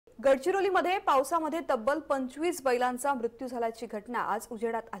गडचिरोलीमध्ये पावसामध्ये तब्बल 25 बैलांचा मृत्यू झाल्याची घटना आज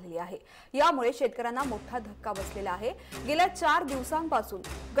उजेडात आलेली आहे। यामुळे शेतकऱ्यांना मोठा धक्का बसलेला आहे। गेल्या 4 दिवसांपासून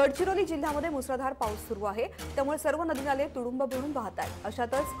गडचिरोली जिल्ह्यामध्ये मुसळधार पाऊस सुरू आहे, त्यामुळे सर्व नदी नाले तुडुंब भरून वाहत आहेत।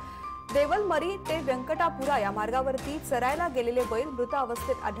 अशातच देवलमरी ते व्यंकटापुरा या मार्गावरती चरायला गेलेले बैल मृत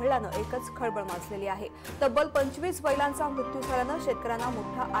अवस्थेत आढळल्यानं एकच खळबळ माजलेली आहे। तब्बल 25 बैलांचा मृत्यू झाल्यानं शेतकऱ्यांना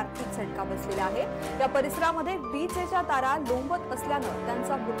मोठा आर्थिक झटका बसलेला आहे। या परिसरामध्ये विजेच्या तारा लोंबत असल्यानं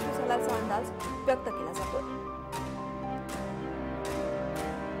त्यांचा मृत्यू झाल्याचा अंदाज व्यक्त केला जातोय।